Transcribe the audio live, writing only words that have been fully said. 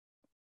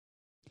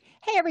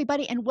Hey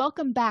everybody, and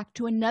welcome back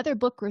to another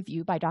book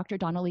review by Dr.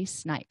 Dawn-Elise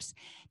Snipes.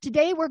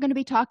 Today we're going to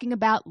be talking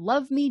about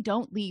Love Me,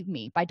 Don't Leave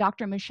Me by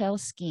Dr. Michelle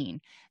Skeen.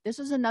 This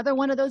is another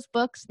one of those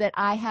books that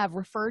I have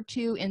referred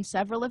to in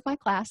several of my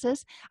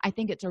classes. I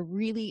think it's a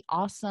really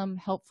awesome,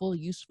 helpful,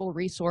 useful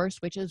resource,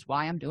 which is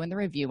why I'm doing the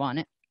review on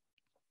it.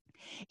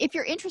 If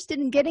you're interested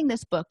in getting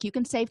this book, you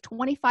can save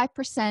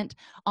 25%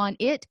 on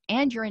it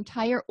and your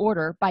entire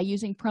order by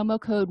using promo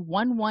code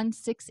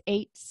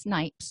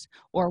 1168SNIPES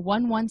or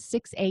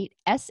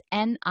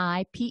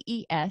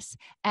 1168SNIPES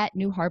at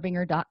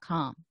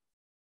newharbinger.com.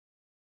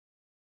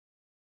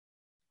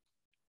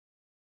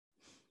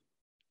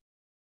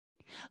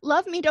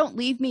 Love Me, Don't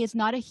Leave Me is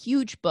not a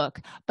huge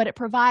book, but it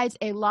provides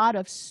a lot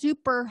of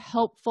super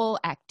helpful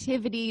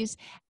activities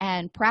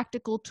and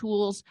practical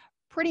tools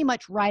pretty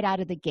much right out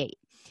of the gate.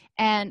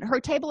 And her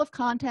table of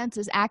contents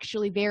is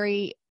actually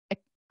very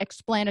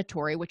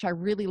explanatory, which I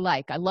really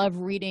like. I love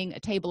reading a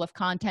table of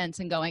contents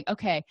and going,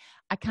 okay,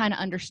 I kind of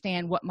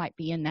understand what might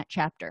be in that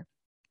chapter.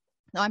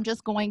 So I'm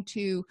just going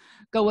to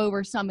go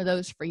over some of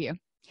those for you.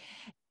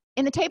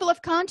 In the table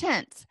of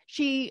contents,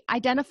 she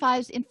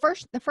identifies in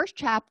the first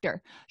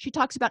chapter, she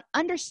talks about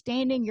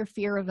understanding your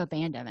fear of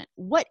abandonment.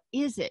 What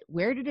is it?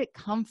 Where did it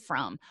come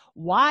from?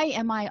 Why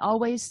am I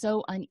always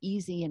so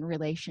uneasy in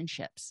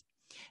relationships?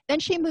 Then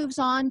she moves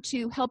on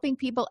to helping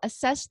people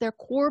assess their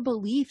core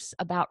beliefs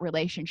about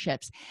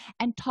relationships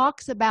and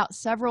talks about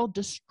several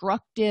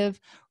destructive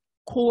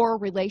core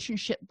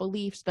relationship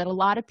beliefs that a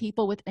lot of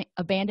people with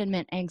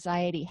abandonment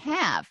anxiety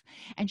have.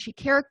 And she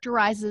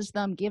characterizes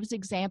them, gives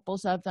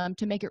examples of them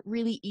to make it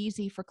really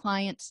easy for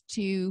clients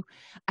to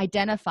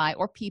identify,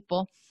 or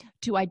people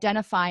to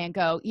identify and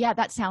go, yeah,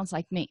 that sounds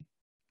like me.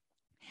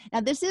 Now,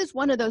 this is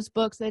one of those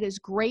books that is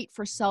great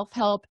for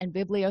self-help and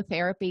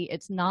bibliotherapy.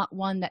 It's not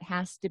one that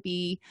has to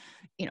be,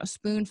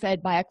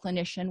 spoon-fed by a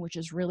clinician, which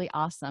is really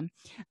awesome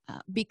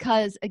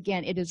because,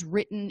 again, it is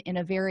written in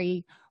a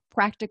very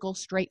practical,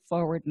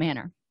 straightforward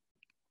manner.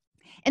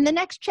 In the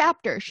next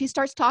chapter, she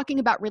starts talking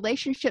about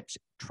relationships,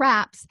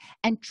 traps,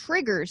 and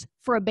triggers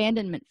for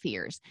abandonment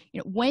fears.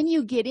 When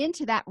you get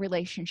into that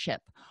relationship,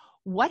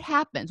 what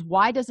happens?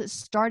 Why does it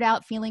start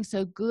out feeling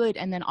so good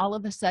and then all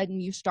of a sudden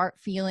you start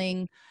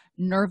feeling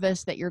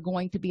nervous that you're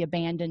going to be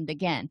abandoned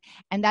again?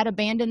 And that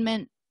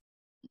abandonment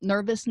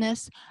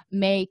nervousness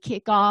may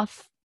kick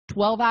off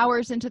 12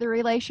 hours into the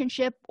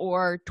relationship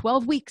or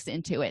 12 weeks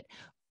into it,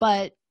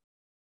 but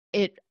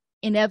it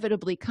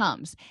inevitably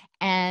comes.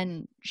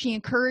 And she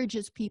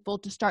encourages people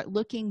to start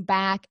looking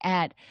back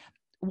at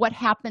what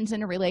happens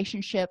in a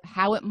relationship,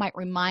 how it might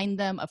remind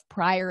them of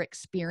prior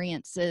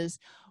experiences,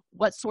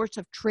 what sorts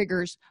of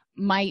triggers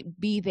might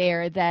be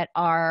there that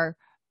are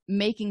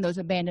making those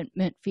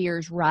abandonment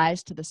fears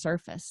rise to the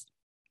surface.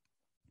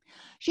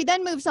 She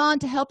then moves on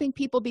to helping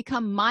people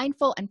become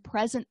mindful and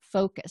present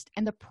focused.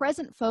 And the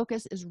present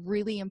focus is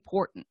really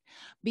important.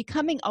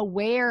 Becoming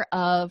aware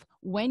of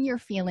when you're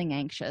feeling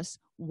anxious,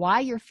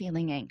 why you're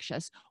feeling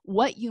anxious,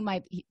 what you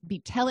might be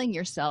telling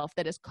yourself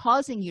that is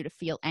causing you to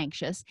feel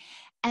anxious,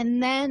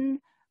 and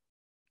then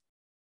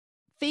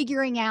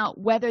figuring out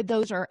whether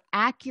those are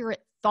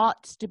accurate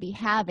thoughts to be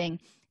having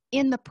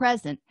in the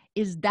present.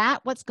 Is that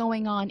what's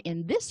going on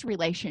in this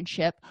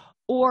relationship,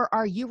 or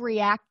are you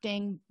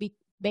reacting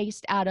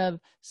based out of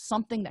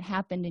something that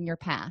happened in your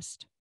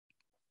past?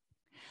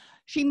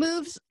 She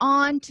moves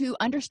on to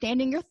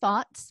understanding your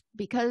thoughts,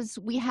 because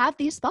we have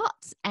these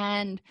thoughts,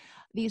 and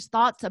these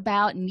thoughts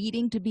about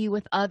needing to be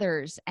with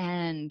others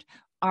and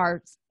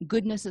our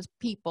goodness as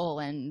people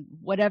and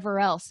whatever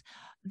else.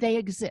 They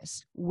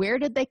exist. Where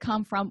did they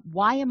come from?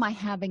 Why am I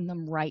having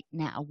them right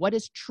now? What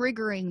is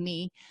triggering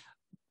me,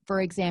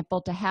 for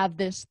example, to have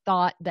this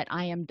thought that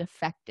I am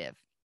defective?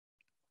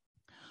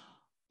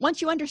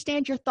 Once you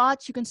understand your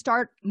thoughts, you can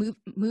start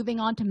moving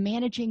on to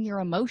managing your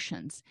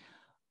emotions.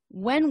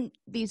 When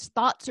these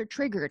thoughts are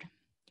triggered,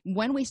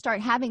 when we start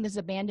having this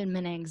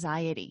abandonment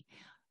anxiety,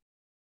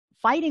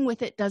 fighting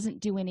with it doesn't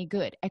do any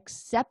good.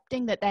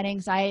 Accepting that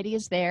anxiety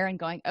is there and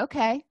going,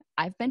 okay,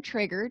 I've been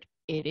triggered.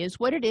 It is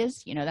what it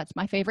is. That's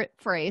my favorite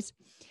phrase.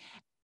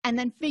 And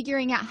then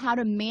figuring out how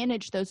to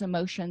manage those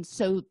emotions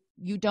so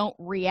you don't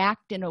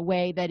react in a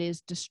way that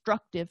is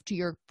destructive to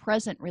your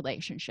present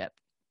relationship,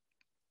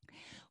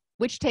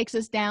 which takes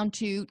us down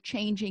to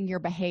changing your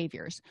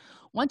behaviors.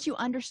 Once you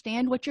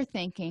understand what you're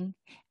thinking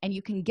and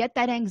you can get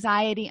that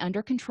anxiety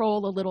under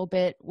control a little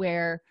bit,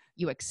 where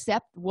you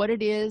accept what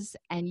it is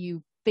and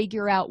you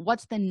figure out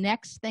what's the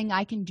next thing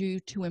I can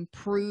do to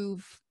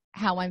improve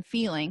how I'm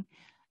feeling,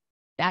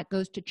 that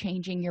goes to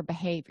changing your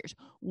behaviors.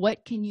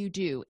 What can you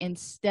do?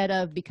 Instead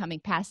of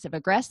becoming passive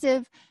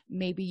aggressive,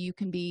 maybe you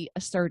can be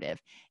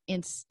assertive.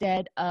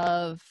 Instead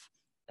of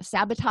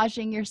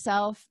sabotaging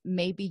yourself,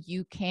 maybe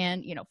you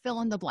can,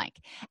 fill in the blank.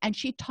 And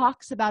she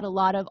talks about a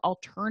lot of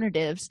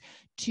alternatives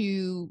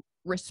to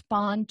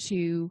respond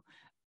to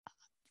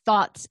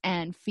thoughts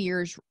and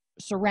fears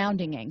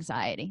surrounding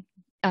anxiety,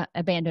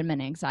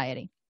 abandonment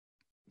anxiety.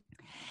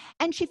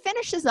 And she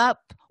finishes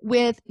up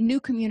with new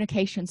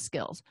communication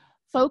skills.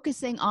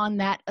 focusing on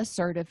that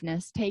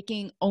assertiveness,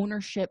 taking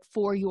ownership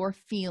for your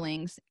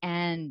feelings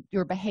and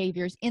your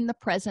behaviors in the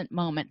present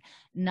moment,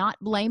 not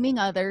blaming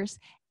others,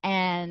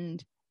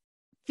 and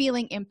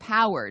feeling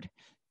empowered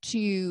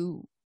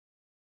to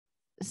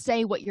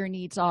say what your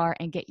needs are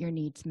and get your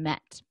needs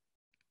met.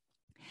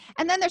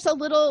 And then there's a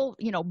little,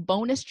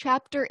 bonus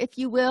chapter, if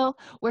you will,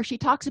 where she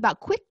talks about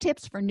quick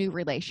tips for new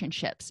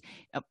relationships.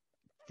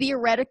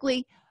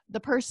 Theoretically, the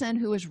person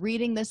who is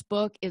reading this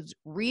book is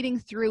reading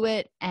through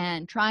it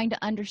and trying to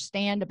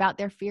understand about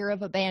their fear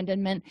of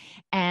abandonment,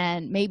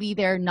 and maybe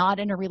they're not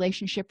in a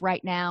relationship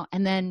right now,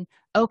 and then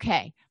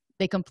okay,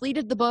 they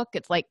completed the book.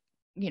 It's like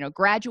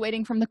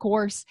graduating from the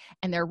course,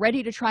 and they're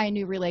ready to try a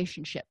new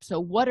relationship. So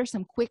what are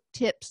some quick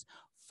tips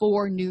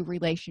for new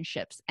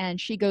relationships? And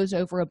she goes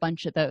over a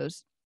bunch of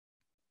those.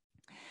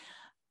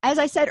 As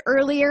I said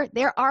earlier,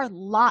 there are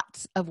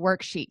lots of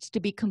worksheets to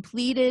be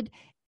completed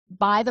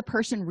by the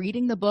person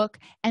reading the book,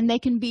 and they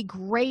can be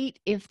great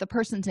if the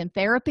person's in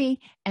therapy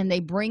and they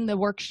bring the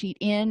worksheet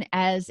in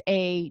as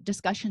a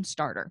discussion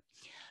starter.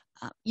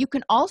 You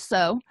can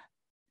also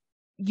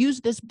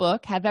use this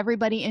book, have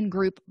everybody in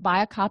group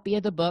buy a copy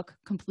of the book,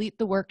 complete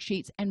the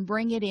worksheets, and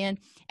bring it in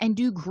and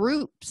do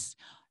groups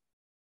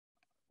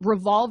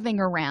revolving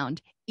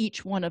around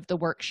each one of the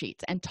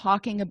worksheets and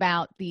talking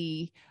about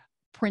the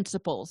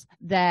principles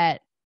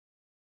that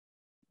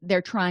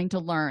they're trying to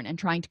learn and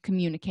trying to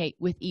communicate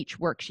with each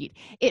worksheet.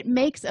 It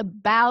makes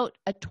about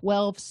a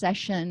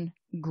 12-session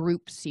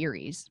group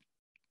series.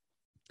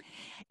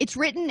 It's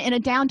written in a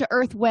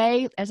down-to-earth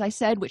way, as I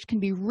said, which can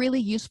be really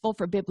useful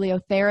for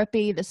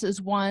bibliotherapy. This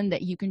is one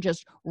that you can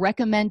just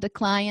recommend to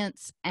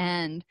clients,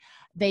 and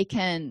they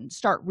can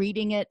start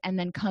reading it and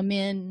then come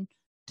in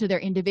to their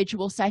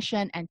individual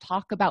session and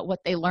talk about what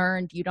they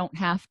learned. You don't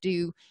have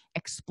to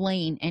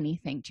explain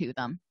anything to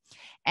them.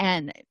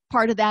 And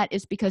part of that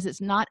is because it's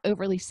not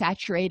overly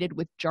saturated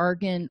with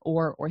jargon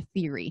or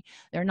theory.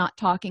 They're not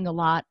talking a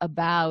lot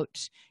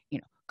about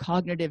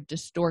cognitive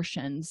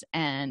distortions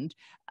and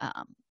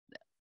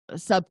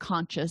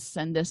subconscious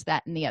and this,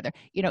 that, and the other.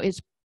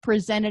 It's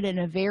presented in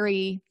a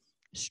very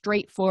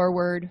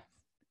straightforward,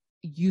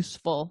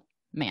 useful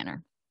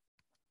manner.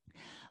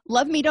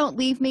 Love Me, Don't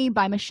Leave Me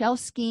by Michelle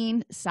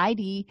Skeen,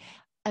 PsyD,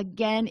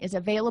 again, is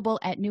available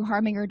at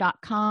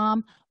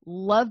newharbinger.com.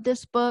 Love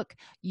this book.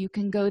 You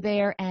can go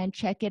there and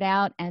check it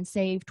out and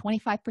save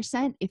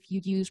 25% if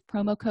you use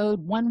promo code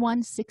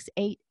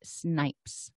 1168 Snipes.